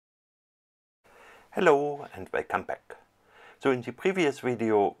Hello and welcome back. So in the previous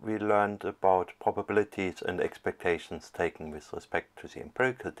video we learned about probabilities and expectations taken with respect to the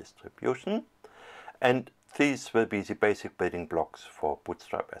empirical distribution, and these will be the basic building blocks for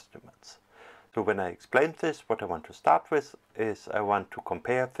bootstrap estimates. So when I explain this, what I want to start with is I want to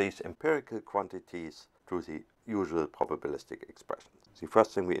compare these empirical quantities to the usual probabilistic expressions. The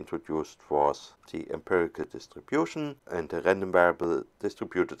first thing we introduced was the empirical distribution and the random variable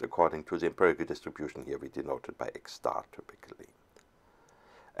distributed according to the empirical distribution. Here we denoted by x star typically.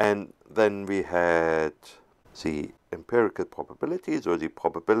 And then we had the empirical probabilities, or the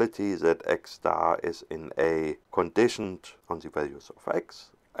probability that x star is in A conditioned on the values of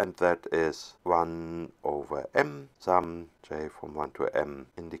x, and that is 1 over m sum j from 1 to m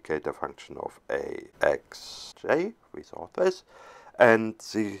indicator function of a x j. We saw this. And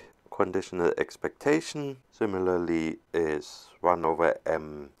the conditional expectation similarly is 1 over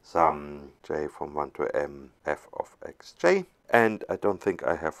m sum j from 1 to m f of xj. And I don't think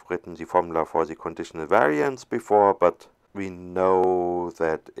I have written the formula for the conditional variance before, but we know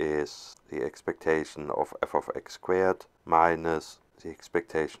that is the expectation of f of x squared minus the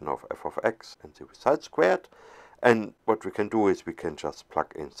expectation of f of x and the result squared. And what we can do is we can just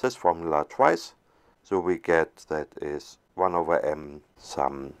plug in this formula twice. So we get that is 1 over m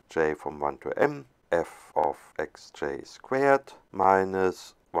sum j from 1 to m f of xj squared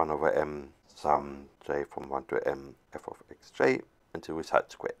minus 1 over m sum j from 1 to m f of xj and the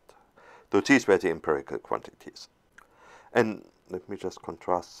result squared. So these were the empirical quantities. And let me just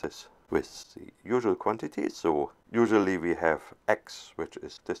contrast this with the usual quantities. So usually we have x, which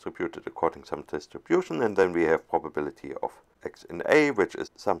is distributed according to some distribution, and then we have probability of x in A, which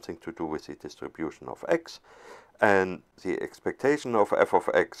is something to do with the distribution of x. And the expectation of f of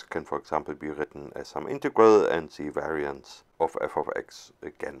x can, for example, be written as some integral, and the variance of f of x,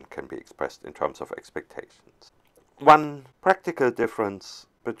 again, can be expressed in terms of expectations. One practical difference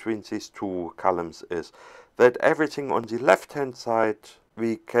between these two columns is that everything on the left-hand side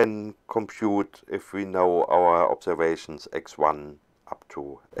we can compute if we know our observations x1 up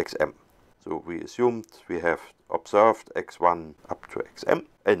to xm. So we assumed we have observed x1 up to xm,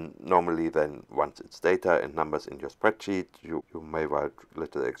 and normally then once it's data and numbers in your spreadsheet, you may write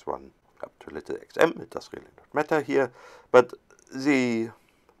little x1 up to little xm. It does really not matter here, but the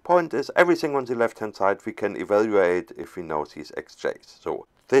point is everything on the left hand side we can evaluate if we know these xj's. So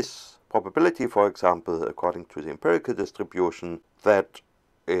this probability, for example, according to the empirical distribution, that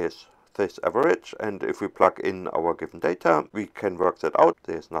is this average, and if we plug in our given data, we can work that out.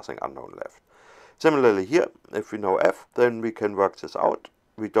 There's nothing unknown left. Similarly here, if we know f, then we can work this out.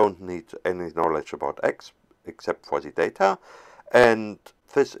 We don't need any knowledge about x except for the data, and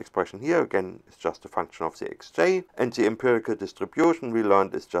this expression here again is just a function of the xj, and the empirical distribution we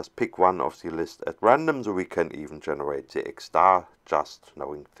learned is just pick one of the list at random, so we can even generate the x star just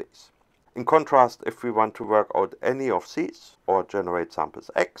knowing this. In contrast, if we want to work out any of these or generate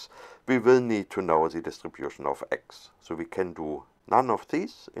samples x, we will need to know the distribution of x. So we can do none of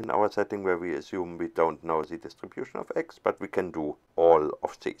these in our setting where we assume we don't know the distribution of x, but we can do all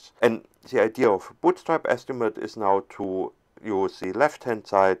of these. And the idea of bootstrap estimate is now to use the left-hand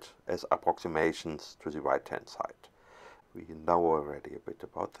side as approximations to the right-hand side. We know already a bit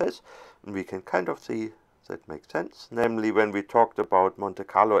about this, and we can kind of see that makes sense. Namely, when we talked about Monte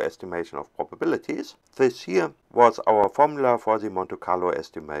Carlo estimation of probabilities, this here was our formula for the Monte Carlo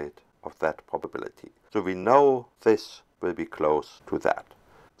estimate of that probability. So we know this will be close to that.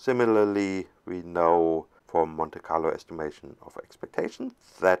 Similarly, we know for Monte Carlo estimation of expectation,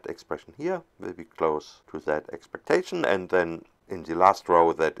 that expression here will be close to that expectation, and then in the last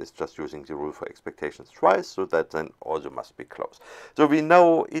row that is just using the rule for expectations twice, so that then also must be close. So we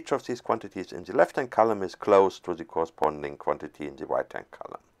know each of these quantities in the left-hand column is close to the corresponding quantity in the right-hand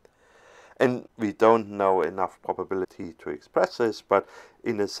column. And we don't know enough probability to express this, but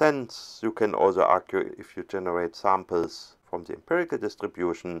in a sense you can also argue if you generate samples from the empirical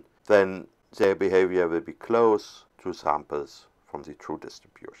distribution, then their behavior will be close to samples from the true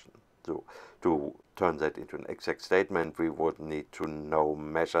distribution. So to turn that into an exact statement, we would need to know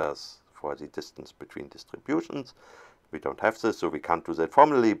measures for the distance between distributions. We don't have this, so we can't do that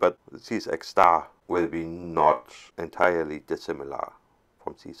formally, but these x star will be not entirely dissimilar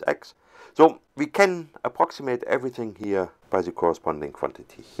from these x. So we can approximate everything here by the corresponding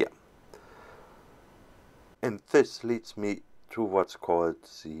quantity here. And this leads me to what's called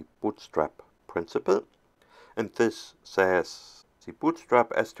the bootstrap principle. And this says the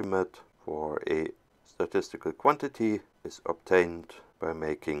bootstrap estimate for a statistical quantity is obtained by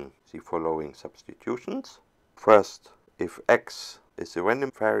making the following substitutions. First, if x is the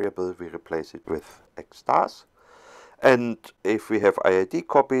random variable, we replace it with x stars. And if we have IID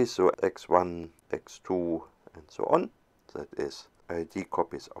copies, so x1, x2, and so on, that is IID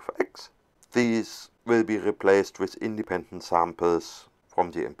copies of x, these will be replaced with independent samples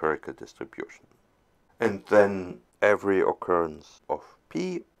from the empirical distribution. And then every occurrence of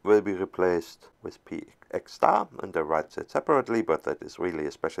p will be replaced with px star, and I write that separately, but that is really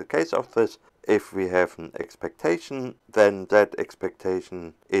a special case of this. If we have an expectation, then that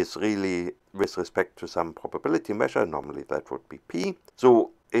expectation is really with respect to some probability measure, normally that would be p.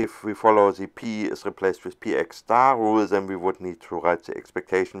 So if we follow the p is replaced with px star rule, then we would need to write the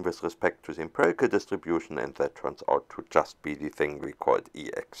expectation with respect to the empirical distribution, and that turns out to just be the thing we called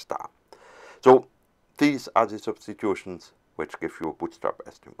ex star. So these are the substitutions which give you a bootstrap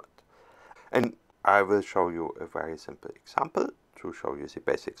estimate. And I will show you a very simple example to show you the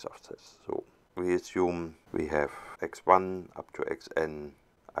basics of this. So we assume we have x1 up to xn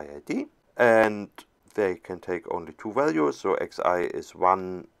IID, and they can take only two values. So xi is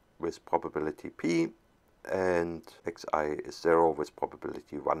 1 with probability p, and xi is 0 with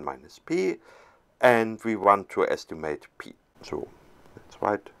probability 1 minus p, and we want to estimate p. So let's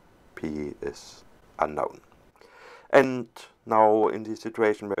write p is unknown. And now in the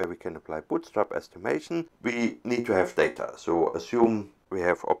situation where we can apply bootstrap estimation, we need to have data. So assume we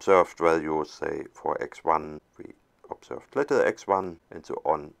have observed values, say for x1 we observed little x1, and so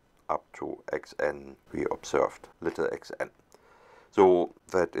on up to xn we observed little xn. So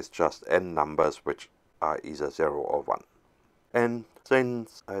that is just n numbers which are either 0 or 1. And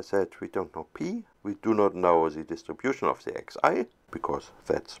since I said we don't know p, we do not know the distribution of the xi, because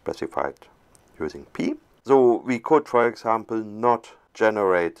that's specified using p. So we could, for example, not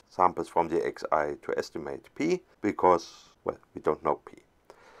generate samples from the xi to estimate p, because, well, we don't know p.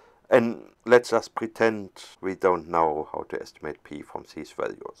 And let's just pretend we don't know how to estimate p from these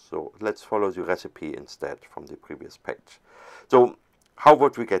values. So let's follow the recipe instead from the previous page. So how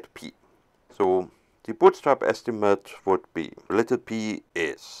would we get p? So the bootstrap estimate would be little p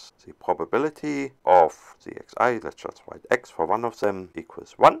is the probability of the xi, let's just write x for one of them,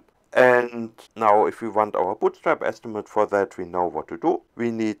 equals 1. And now if we want our bootstrap estimate for that, we know what to do.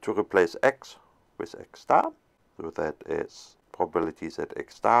 We need to replace x with x star. So that is probability that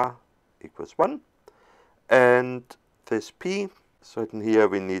x star equals 1. And this p, certain here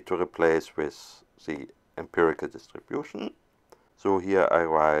we need to replace with the empirical distribution. So here I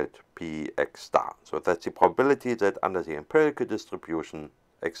write px star. So that's the probability that under the empirical distribution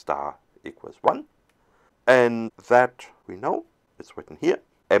x star equals 1. And that we know, it's written here.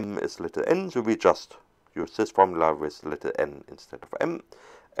 M is little n, so we just use this formula with little n instead of m,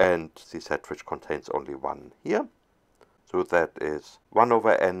 and the set which contains only 1 here. So that is 1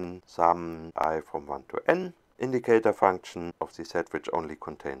 over n sum I from 1 to n, indicator function of the set which only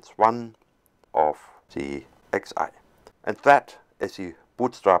contains 1 of the xi. And that is the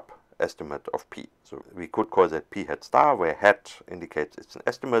bootstrap estimate of p. So we could call that p hat star, where hat indicates it's an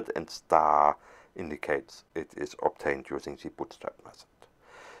estimate and star indicates it is obtained using the bootstrap method.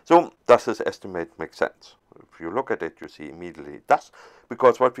 So does this estimate make sense? If you look at it, you see immediately it does,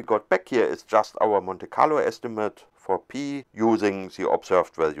 because what we got back here is just our Monte Carlo estimate for p using the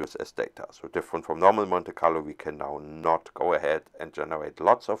observed values as data. So different from normal Monte Carlo, we can now not go ahead and generate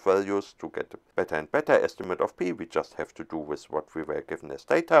lots of values to get a better and better estimate of p. We just have to do with what we were given as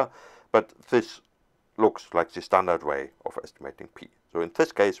data, but this looks like the standard way of estimating p. So in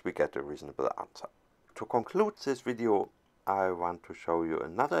this case, we get a reasonable answer. To conclude this video, I want to show you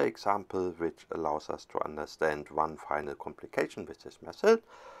another example which allows us to understand one final complication with this method.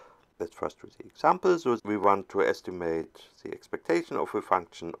 Let's first do the example. So we want to estimate the expectation of a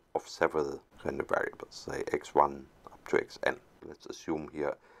function of several random variables, say x1 up to xn. Let's assume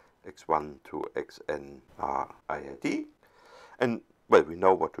here x1 to xn are IID. And, well, we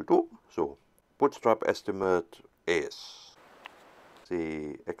know what to do. So bootstrap estimate is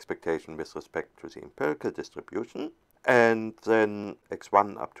the expectation with respect to the empirical distribution. And then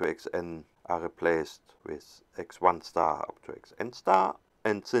x1 up to xn are replaced with x1 star up to xn star.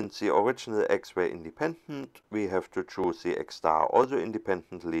 And since the original x were independent, we have to choose the x star also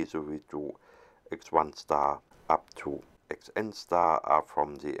independently. So we do x1 star up to xn star are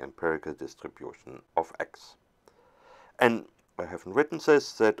from the empirical distribution of x. And I haven't written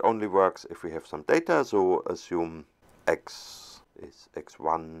this. That only works if we have some data. So assume x is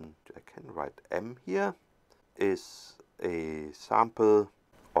x1. I can write m here. Is a sample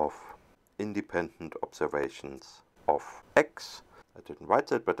of independent observations of x. I didn't write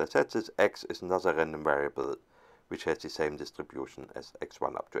that, but I said this. X is another random variable which has the same distribution as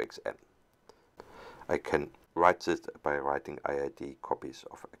x1 up to xn. I can write this by writing IID copies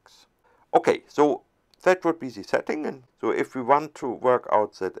of x. Okay, so that would be the setting. And so if we want to work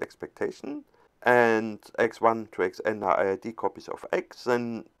out that expectation, and x1 to xn are IID copies of x,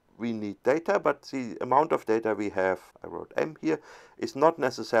 then we need data, but the amount of data we have, I wrote m here, is not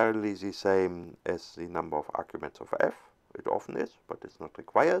necessarily the same as the number of arguments of f. It often is, but it's not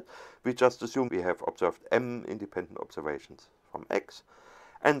required. We just assume we have observed m independent observations from x.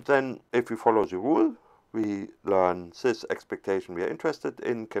 And then if we follow the rule, we learn this expectation we are interested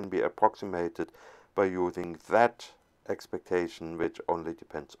in can be approximated by using that expectation which only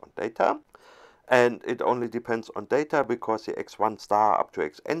depends on data. And it only depends on data because the x1 star up to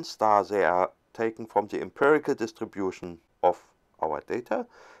xn star, they are taken from the empirical distribution of our data.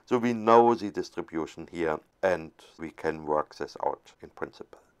 So we know the distribution here and we can work this out in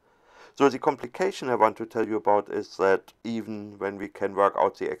principle. So the complication I want to tell you about is that even when we can work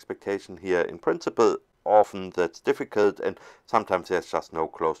out the expectation here in principle, often that's difficult and sometimes there's just no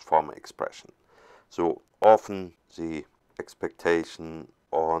closed form expression. So often the expectation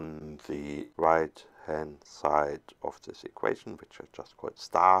on the right hand side of this equation, which I just called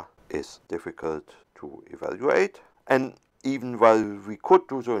star, is difficult to evaluate. And even while we could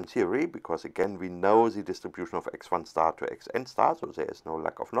do so in theory, because again we know the distribution of x1 star to xn star, so there is no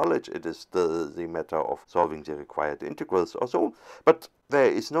lack of knowledge, it is still the matter of solving the required integrals or so. But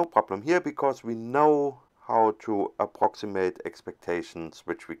there is no problem here because we know how to approximate expectations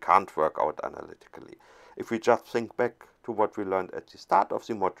which we can't work out analytically. If we just think back to what we learned at the start of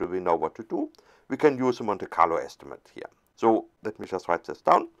the module, we know what to do. We can use a Monte Carlo estimate here. So let me just write this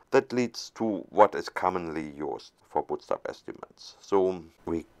down. That leads to what is commonly used for bootstrap estimates. So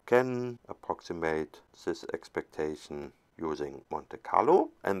we can approximate this expectation using Monte Carlo,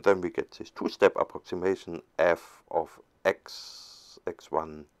 and then we get this two-step approximation f of x,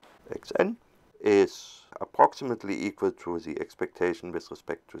 x1, xn is approximately equal to the expectation with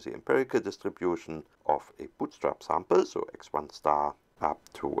respect to the empirical distribution of a bootstrap sample, so x1 star up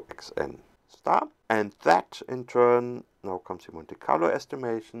to xn star. And that in turn, now comes the Monte Carlo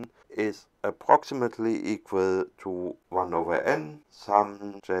estimation, is approximately equal to 1 over n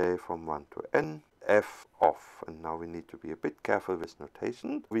sum j from 1 to n f of, and now we need to be a bit careful with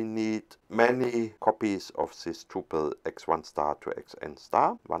notation. We need many copies of this tuple x1 star to xn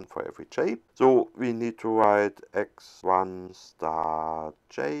star, one for every j. So we need to write x1 star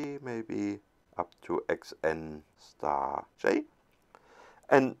j maybe up to xn star j.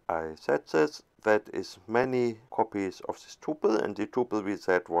 And I said this, that is many copies of this tuple, and the tuple we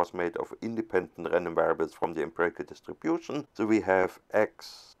said was made of independent random variables from the empirical distribution. So we have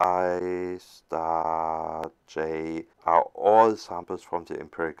xi star j are all samples from the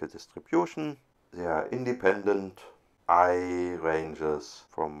empirical distribution. They are independent. I ranges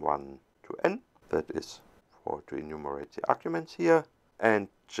from 1 to n. That is for to enumerate the arguments here. And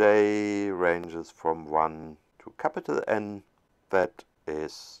j ranges from 1 to capital N. That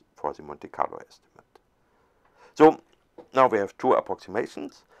is for the Monte Carlo estimate. So now we have two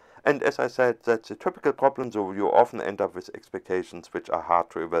approximations, and as I said, that's a typical problem, so you often end up with expectations which are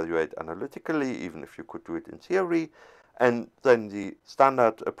hard to evaluate analytically, even if you could do it in theory. And then the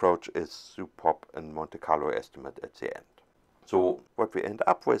standard approach is to pop a Monte Carlo estimate at the end. So what we end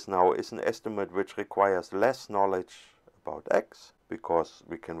up with now is an estimate which requires less knowledge about x, because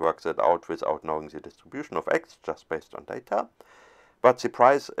we can work that out without knowing the distribution of x, just based on data. But the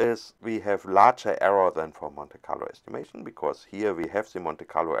price is we have larger error than for Monte Carlo estimation, because here we have the Monte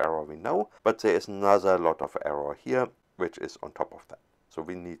Carlo error we know, but there is another lot of error here, which is on top of that. So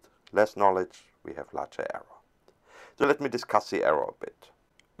we need less knowledge, we have larger error. So let me discuss the error a bit.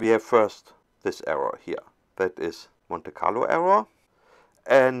 We have first this error here. That is Monte Carlo error,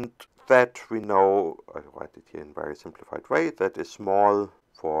 and that we know, I write it here in a very simplified way, that is small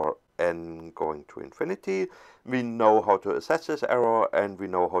for n going to infinity. We know how to assess this error and we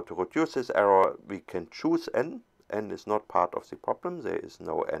know how to reduce this error. We can choose n. N is not part of the problem. There is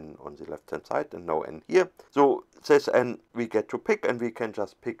no n on the left hand side and no n here. So this n we get to pick, and we can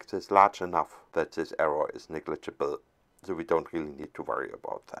just pick this large enough that this error is negligible. So we don't really need to worry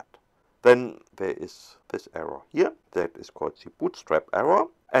about that. Then there is this error here that is called the bootstrap error,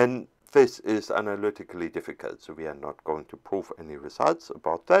 and this is analytically difficult, so we are not going to prove any results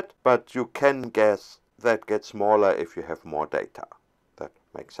about that, but you can guess that gets smaller if you have more data. That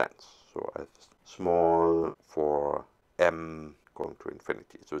makes sense. So as small for m going to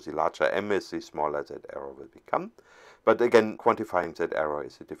infinity. So the larger m is, the smaller that error will become. But again, quantifying that error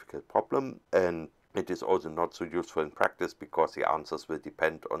is a difficult problem, and it is also not so useful in practice because the answers will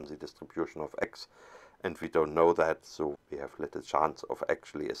depend on the distribution of x and we don't know that, so we have little chance of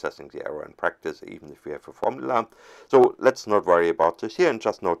actually assessing the error in practice, even if we have a formula. So let's not worry about this here, and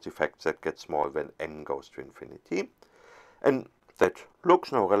just note the fact that gets small when n goes to infinity. And that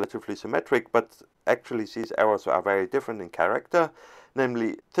looks now relatively symmetric, but actually these errors are very different in character.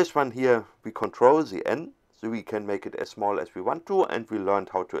 Namely, this one here, we control the n, so we can make it as small as we want to, and we learned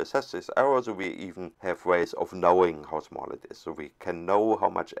how to assess this error, so we even have ways of knowing how small it is. So we can know how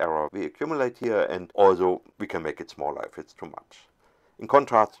much error we accumulate here, and also we can make it smaller if it's too much. In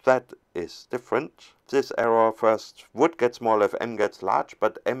contrast, that is different. This error first would get small if m gets large,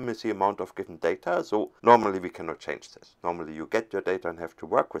 but m is the amount of given data, so normally we cannot change this. Normally you get your data and have to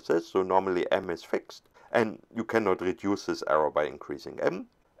work with this, so normally m is fixed, and you cannot reduce this error by increasing m.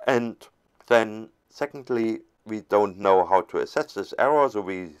 And then secondly, we don't know how to assess this error, so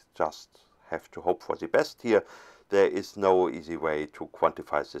we just have to hope for the best here. There is no easy way to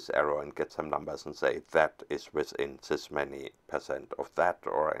quantify this error and get some numbers and say that is within this many % of that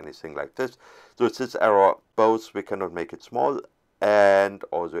or anything like this. So this error, both we cannot make it small, and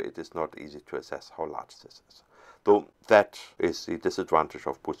also it is not easy to assess how large this is. So that is the disadvantage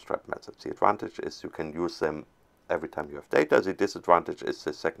of bootstrap methods. The advantage is you can use them every time you have data. The disadvantage is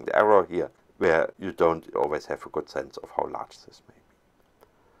the second error here, where you don't always have a good sense of how large this may be.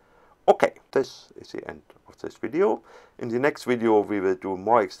 Okay, this is the end of this video. In the next video we will do a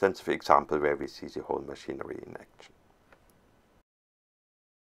more extensive example where we see the whole machinery in action.